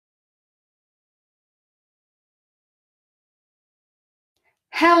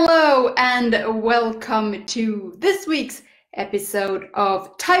Hello and welcome to this week's episode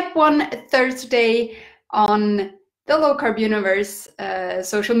of Type 1 Thursday on the Low Carb Universe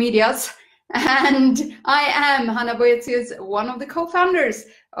social medias. And I am Hanna, one of the co-founders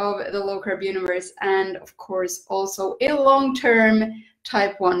of the Low Carb Universe, and of course also a long-term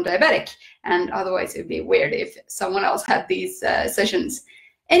Type 1 diabetic. And otherwise it would be weird if someone else had these sessions.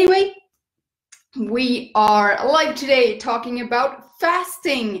 Anyway, we are live today talking about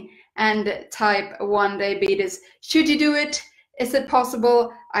fasting and type 1 diabetes. Should you do it? Is it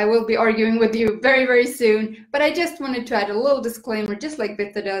possible? I will be arguing with you very, very soon, but I just wanted to add a little disclaimer, just like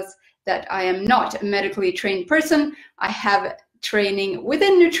Vita does, that I am not a medically trained person. I have training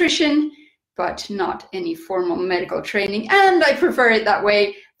within nutrition, but not any formal medical training, and I prefer it that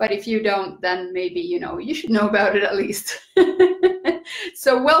way. But if you don't, then maybe, you should know about it at least.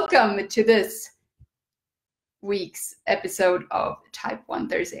 So welcome to this week's episode of Type 1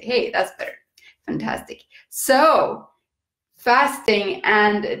 Thursday. Hey, that's better. Fantastic. So fasting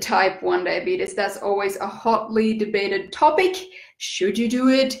and type 1 diabetes, that's always a hotly debated topic. Should you do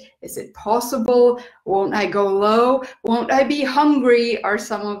it? Is it possible? Won't I go low? Won't I be hungry? Are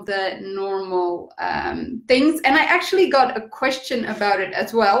some of the normal things. And I actually got a question about it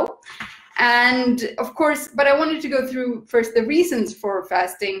as well. And of course, but I wanted to go through first the reasons for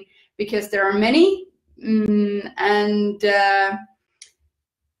fasting, because there are many. The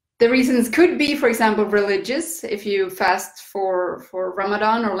reasons could be, for example, religious. If you fast for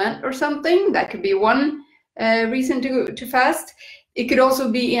Ramadan or Lent or something, that could be one reason to fast. It could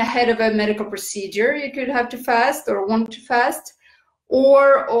also be ahead of a medical procedure. You could have to fast or want to fast,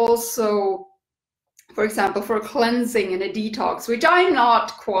 or also, for example, for cleansing and a detox, which I'm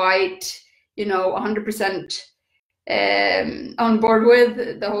not quite, 100% on board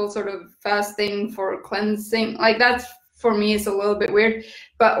with. The whole sort of fasting for cleansing, like that's for me is a little bit weird,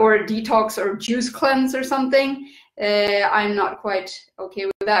 or detox or juice cleanse or something. I'm not quite okay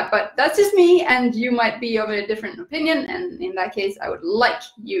with that, but that's just me, and you might be of a different opinion, and in that case I would like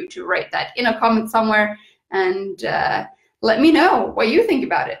you to write that in a comment somewhere and let me know what you think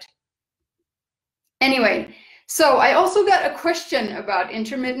about it. Anyway, so I also got a question about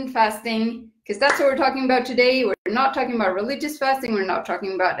intermittent fasting, because that's what we're talking about today. We're not talking about religious fasting. We're not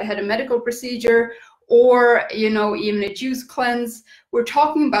talking about ahead of medical procedure or, even a juice cleanse. We're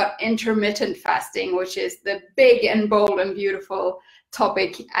talking about intermittent fasting, which is the big and bold and beautiful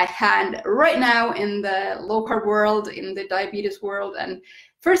topic at hand right now in the low carb world, in the diabetes world, and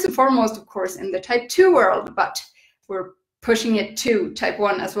first and foremost, of course, in the type 2 world, but we're pushing it to type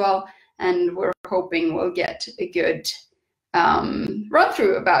 1 as well. And we're hoping we'll get a good run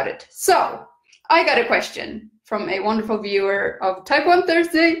through about it. So I got a question from a wonderful viewer of Type 1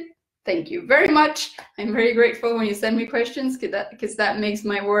 Thursday. Thank you very much. I'm very grateful when you send me questions, because that makes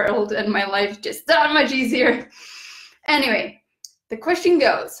my world and my life just that much easier. Anyway, the question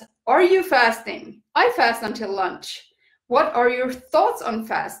goes, are you fasting? I fast until lunch. What are your thoughts on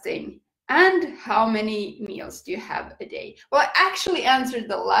fasting? And how many meals do you have a day? Well, I actually answered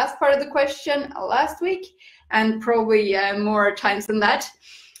the last part of the question last week, and probably more times than that.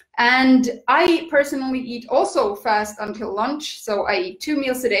 And I personally eat also fast until lunch. So I eat 2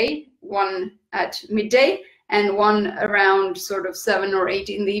 meals a day, one at midday and one around sort of 7 or 8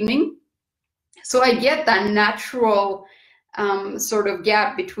 in the evening. So I get that natural sort of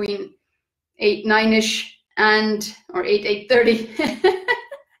gap between 8, 9-ish or 8, 8:30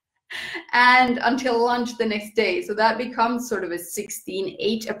 and until lunch the next day. So that becomes sort of a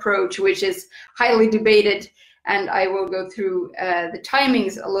 16-8 approach, which is highly debated. And I will go through the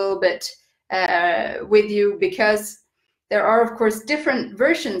timings a little bit with you, because there are, of course, different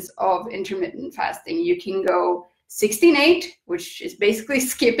versions of intermittent fasting. You can go 16-8, which is basically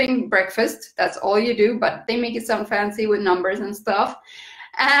skipping breakfast. That's all you do, but they make it sound fancy with numbers and stuff.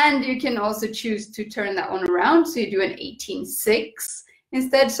 And you can also choose to turn that one around. So you do an 18-6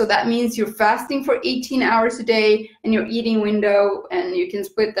 instead. So that means you're fasting for 18 hours a day and your eating window, and you can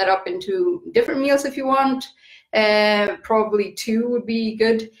split that up into different meals if you want. Probably 2 would be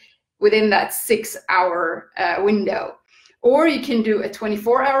good within that 6-hour window. Or you can do a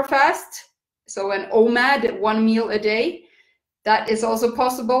 24-hour fast, so an OMAD, 1 meal a day. That is also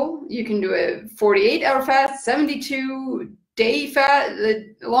possible. You can do a 48-hour fast, 72-day fast,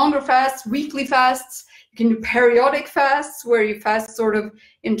 longer fasts, weekly fasts. You can do periodic fasts, where you fast sort of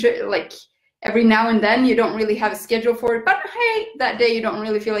like every now and then. You don't really have a schedule for it, but hey, that day you don't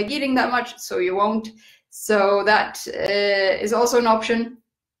really feel like eating that much, so you won't. So that is also an option.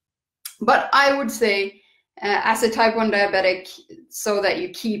 But I would say, as a type 1 diabetic, so that you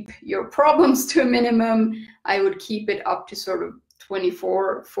keep your problems to a minimum, I would keep it up to sort of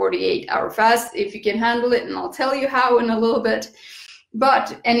 24, 48-hour fast if you can handle it, and I'll tell you how in a little bit.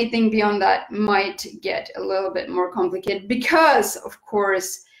 But anything beyond that might get a little bit more complicated, because of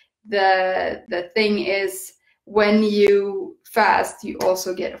course the thing is, when you fast, you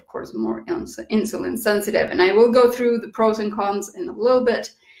also get, of course, more insulin sensitive, and I will go through the pros and cons in a little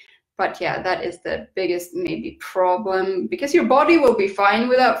bit. But yeah, that is the biggest maybe problem, because your body will be fine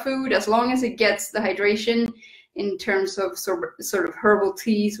without food as long as it gets the hydration in terms of sort of herbal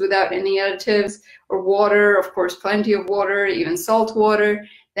teas without any additives, or water, of course, plenty of water, even salt water.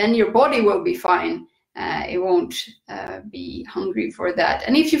 Then your body will be fine. It won't be hungry for that.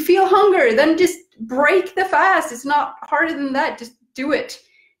 And if you feel hunger, then just break the fast. It's not harder than that. Just do it.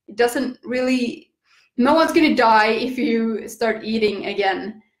 It doesn't really, no one's going to die if you start eating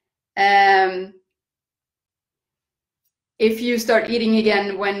again. If you start eating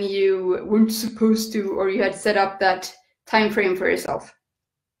again when you weren't supposed to, or you had set up that time frame for yourself.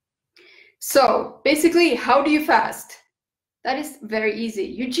 So basically, how do you fast? That is very easy.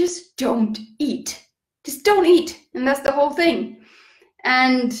 You just don't eat. Just don't eat, and that's the whole thing.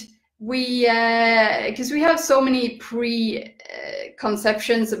 And we, because we have so many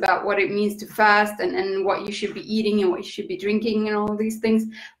preconceptions about what it means to fast, and what you should be eating and what you should be drinking and all these things.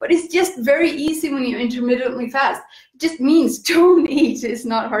 But it's just very easy when you intermittently fast. It just means don't eat. It's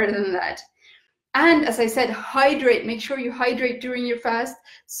not harder than that. And as I said, hydrate. Make sure you hydrate during your fast.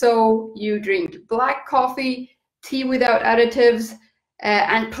 So you drink black coffee, tea without additives,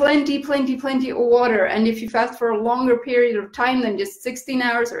 and plenty of water. And if you fast for a longer period of time than just 16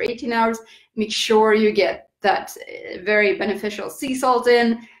 hours or 18 hours, make sure you get that very beneficial sea salt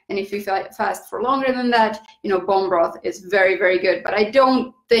in. And if you fast for longer than that, you know, bone broth is very, very good. But I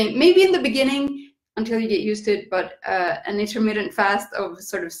don't think, maybe in the beginning, until you get used to it, but an intermittent fast of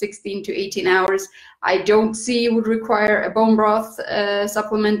sort of 16 to 18 hours, I don't see would require a bone broth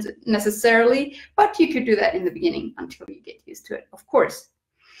supplement necessarily, but you could do that in the beginning until you get used to it, of course.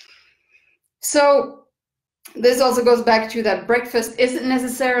 So this also goes back to that breakfast isn't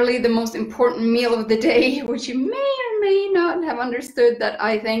necessarily the most important meal of the day, which you may or may not have understood that,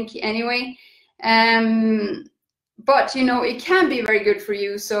 I think, anyway. But, you know, it can be very good for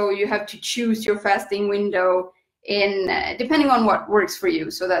you, so you have to choose your fasting window in depending on what works for you.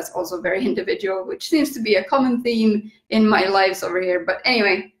 So that's also very individual, which seems to be a common theme in my lives over here. But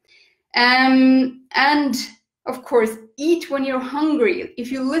anyway, and of course, eat when you're hungry.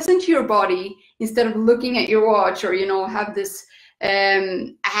 If you listen to your body instead of looking at your watch, or, you know, have this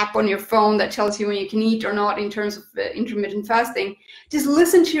app on your phone that tells you when you can eat or not in terms of intermittent fasting, just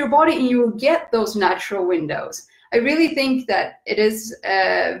listen to your body and you will get those natural windows. I really think that it is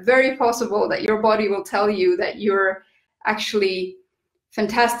very possible that your body will tell you that you're actually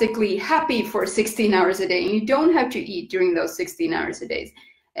fantastically happy for 16 hours a day, and you don't have to eat during those 16 hours a day.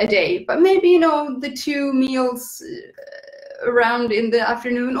 But maybe, you know, the 2 meals around in the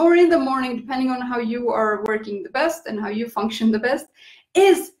afternoon or in the morning, depending on how you are working the best and how you function the best,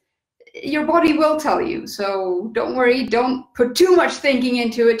 is your body will tell you. So don't worry, don't put too much thinking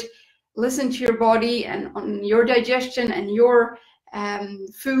into it. Listen to your body and on your digestion and your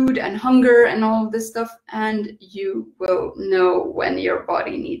food and hunger and all of this stuff, and you will know when your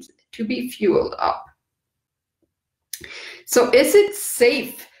body needs to be fueled up. So is it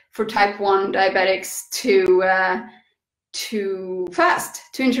safe for type 1 diabetics to fast,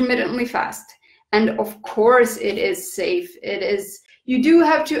 to intermittently fast? And of course it is safe. It is. You do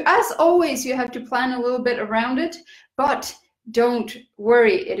have to, as always, you have to plan a little bit around it, but don't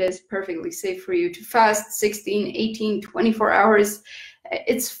worry, it is perfectly safe for you to fast 16, 18, 24 hours.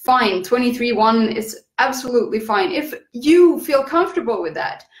 It's fine. 23-1 is absolutely fine if you feel comfortable with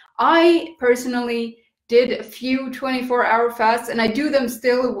that. I personally did a few 24-hour fasts, and I do them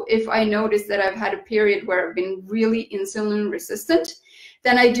still if I notice that I've had a period where I've been really insulin resistant.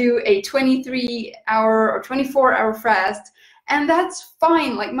 Then I do a 23-hour or 24-hour fast, and that's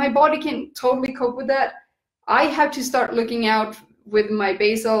fine. Like, my body can totally cope with that. I have to start looking out with my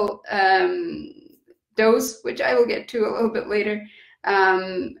basal dose, which I will get to a little bit later,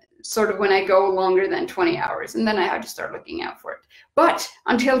 sort of when I go longer than 20 hours, and then I have to start looking out for it. But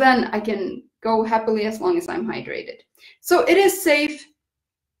until then, I can go happily as long as I'm hydrated. So it is safe.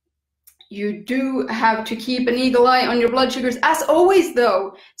 You do have to keep an eagle eye on your blood sugars, as always,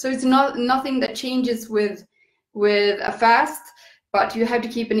 though. So it's nothing that changes with a fast. But you have to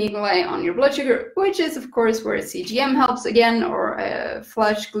keep an eagle eye on your blood sugar, which is, of course, where a CGM helps again, or a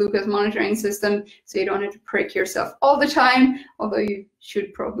flash glucose monitoring system, so you don't have to prick yourself all the time, although you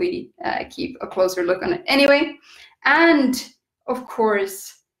should probably keep a closer look on it anyway. And, of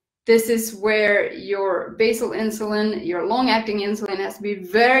course, this is where your basal insulin, your long-acting insulin, has to be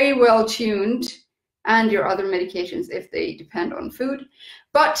very well tuned, and your other medications if they depend on food.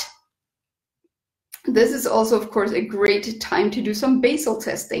 But this is also, of course, a great time to do some basal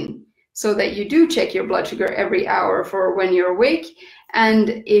testing, so that you do check your blood sugar every hour for when you're awake.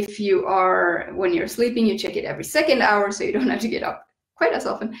 And if you are, when you're sleeping, you check it every second hour, so you don't have to get up quite as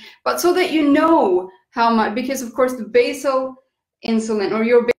often. But so that you know how much, because of course the basal insulin, or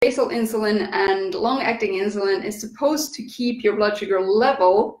your basal insulin and long-acting insulin, is supposed to keep your blood sugar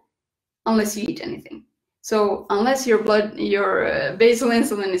level unless you eat anything. So unless your basal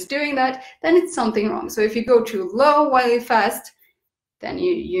insulin is doing that, then it's something wrong. So if you go too low while you fast, then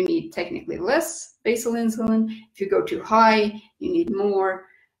you need technically less basal insulin. If you go too high, you need more.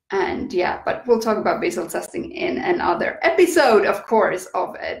 And yeah, but we'll talk about basal testing in another episode, of course,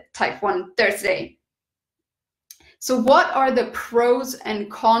 of Type 1 Thursday. So what are the pros and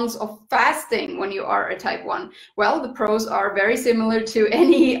cons of fasting when you are a Type 1? Well, the pros are very similar to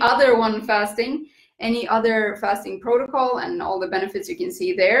any other any other fasting protocol, and all the benefits you can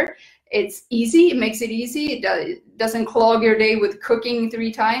see there. It's easy, it makes it easy. It doesn't clog your day with cooking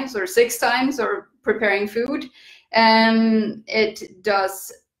 3 times or 6 times or preparing food. It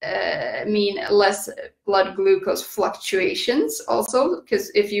does mean less blood glucose fluctuations also, because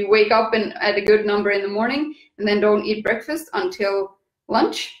if you wake up at a good number in the morning and then don't eat breakfast until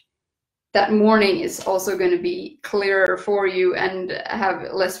lunch, that morning is also going to be clearer for you and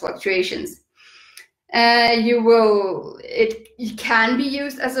have less fluctuations. It can be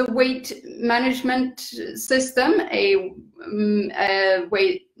used as a weight management system, a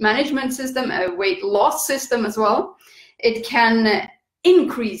weight management system, a weight loss system as well. It can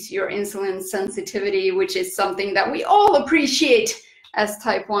increase your insulin sensitivity, which is something that we all appreciate as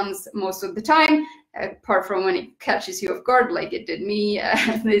Type 1s most of the time, apart from when it catches you off guard, like it did me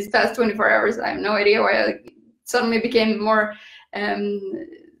these past 24 hours. I have no idea why I suddenly became more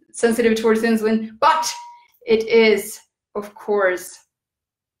sensitive towards insulin, but it is, of course,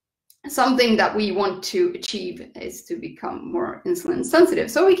 something that we want to achieve, is to become more insulin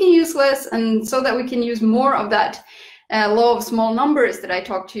sensitive, so we can use less, and so that we can use more of that law of small numbers that I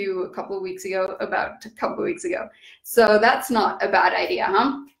talked to you a couple of weeks ago. So that's not a bad idea,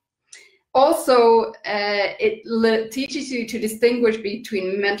 huh? Also, it teaches you to distinguish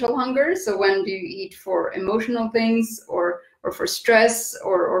between mental hunger. So when do you eat for emotional things, or for stress,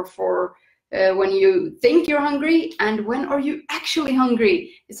 or for when you think you're hungry, and when are you actually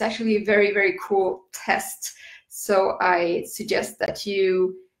hungry? It's actually a very, very cool test. So I suggest that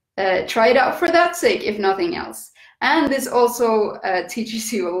you try it out for that sake, if nothing else. And this also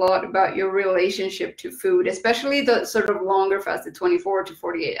teaches you a lot about your relationship to food, especially the sort of longer fasts, the 24 to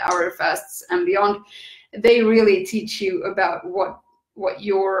 48 hour fasts and beyond. They really teach you about what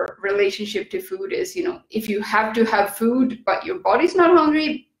your relationship to food is. You know, if you have to have food but your body's not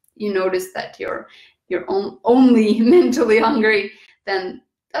hungry, you notice that you're only mentally hungry, then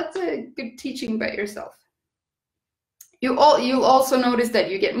that's a good teaching about yourself. You'll also notice that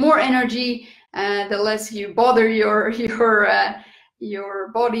you get more energy the less you bother your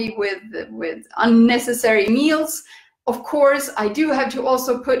body with unnecessary meals. Of course, I do have to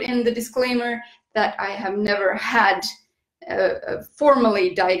also put in the disclaimer that I have never had a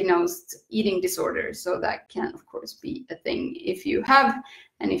formally diagnosed eating disorder, so that can of course be a thing if you have,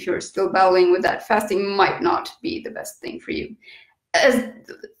 and if you're still battling with that, fasting might not be the best thing for you. As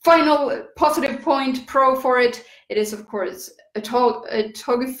final positive point, pro for it, it is of course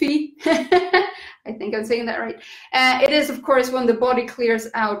autophagy. I think I'm saying that right. It is of course when the body clears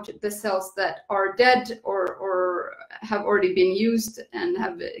out the cells that are dead or have already been used and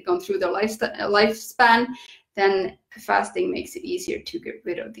have gone through their lifespan. Then fasting makes it easier to get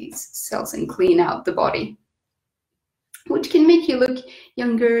rid of these cells and clean out the body, which can make you look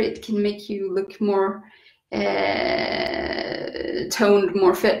younger. It can make you look more toned,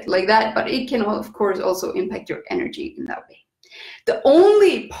 more fit, like that, but it can of course also impact your energy in that way. The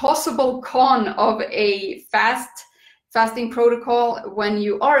only possible con of a fasting protocol when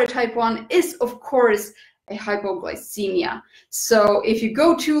you are a Type 1 is of course a hypoglycemia. So if you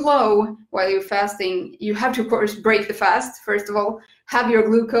go too low while you're fasting, you have to of course break the fast. First of all, have your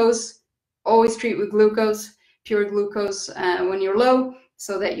glucose, always treat with glucose, pure glucose when you're low,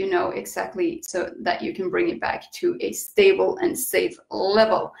 so that you know exactly, so that you can bring it back to a stable and safe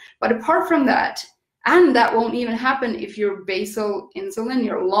level. But apart from that, and that won't even happen if your basal insulin,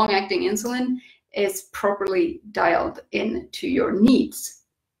 your long-acting insulin, is properly dialed in to your needs.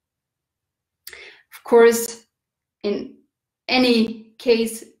 Of course, in any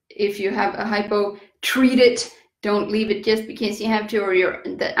case, if you have a hypo, treat it Don't leave it just because you have to, or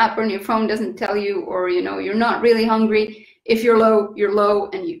the app on your phone doesn't tell you, or you're not really hungry. If you're low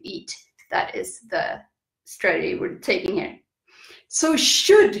and you eat. That is the strategy we're taking here. So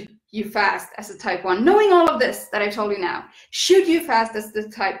should you fast as a type 1? Knowing all of this that I told you now, should you fast as the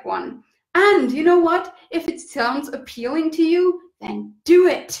type 1? And you know what? If it sounds appealing to you, then do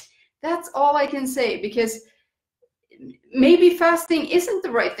it. That's all I can say, because maybe fasting isn't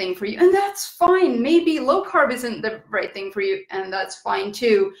the right thing for you, and that's fine. Maybe low carb isn't the right thing for you, and that's fine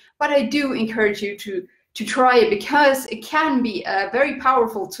too. But I do encourage you to try it, because it can be a very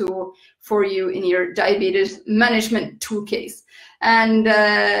powerful tool for you in your diabetes management toolcase. And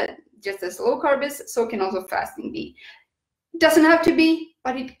just as low carb is, so can also fasting be. It doesn't have to be,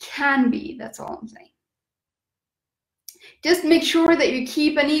 but it can be. That's all I'm saying. Just make sure that you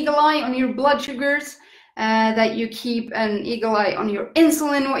keep an eagle eye on your blood sugars, that you keep an eagle eye on your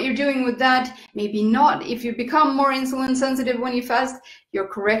insulin, what you're doing with that. Maybe not. If you become more insulin sensitive when you fast, your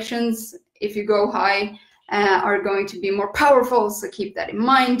corrections, if you go high, are going to be more powerful, so keep that in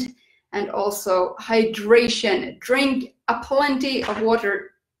mind. And also hydration. Drink a plenty of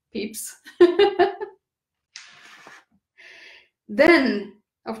water, peeps. Then,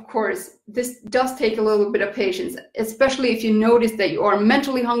 of course, this does take a little bit of patience, especially if you notice that you are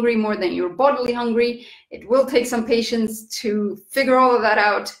mentally hungry more than you're bodily hungry. It will take some patience to figure all of that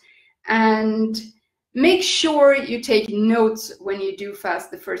out. And make sure you take notes when you do fast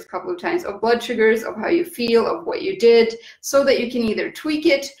the first couple of times of blood sugars, of how you feel, of what you did, so that you can either tweak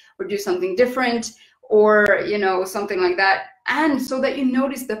it or do something different, or something like that. And so that you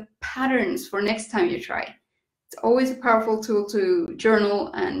notice the patterns for next time you try. It's always a powerful tool to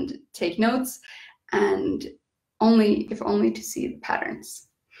journal and take notes, and if only to see the patterns.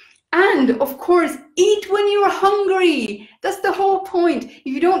 And of course, eat when you're hungry. That's the whole point. If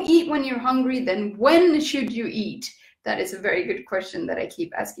you don't eat when you're hungry, then when should you eat? That is a very good question that I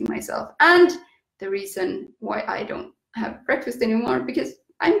keep asking myself. And the reason why I don't have breakfast anymore, because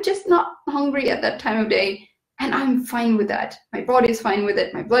I'm just not hungry at that time of day, and I'm fine with that. My body is fine with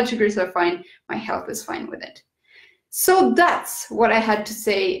it. My blood sugars are fine. My health is fine with it. So that's what I had to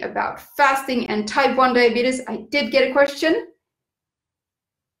say about fasting and type 1 diabetes. I did get a question.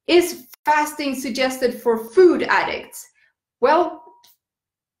 Is fasting suggested for food addicts? Well,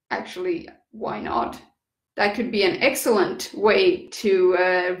 actually, why not? That could be an excellent way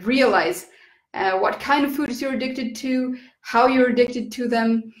to realize what kind of foods you're addicted to, how you're addicted to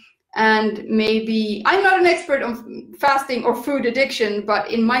them, and maybe, I'm not an expert on fasting or food addiction,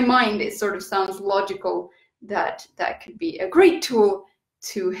 but in my mind, it sort of sounds logical that that could be a great tool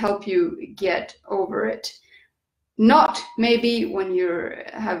to help you get over it. Not maybe when you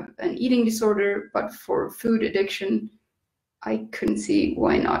have an eating disorder, but for food addiction, I couldn't see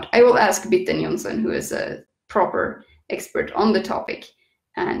why not. I will ask Bitten Jonsson, who is a proper expert on the topic,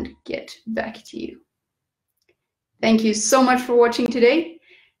 and get back to you. Thank you so much for watching today.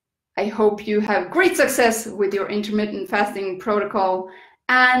 I hope you have great success with your intermittent fasting protocol,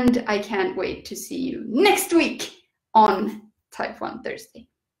 and I can't wait to see you next week on Type 1 Thursday.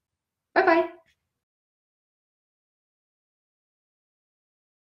 Bye-bye.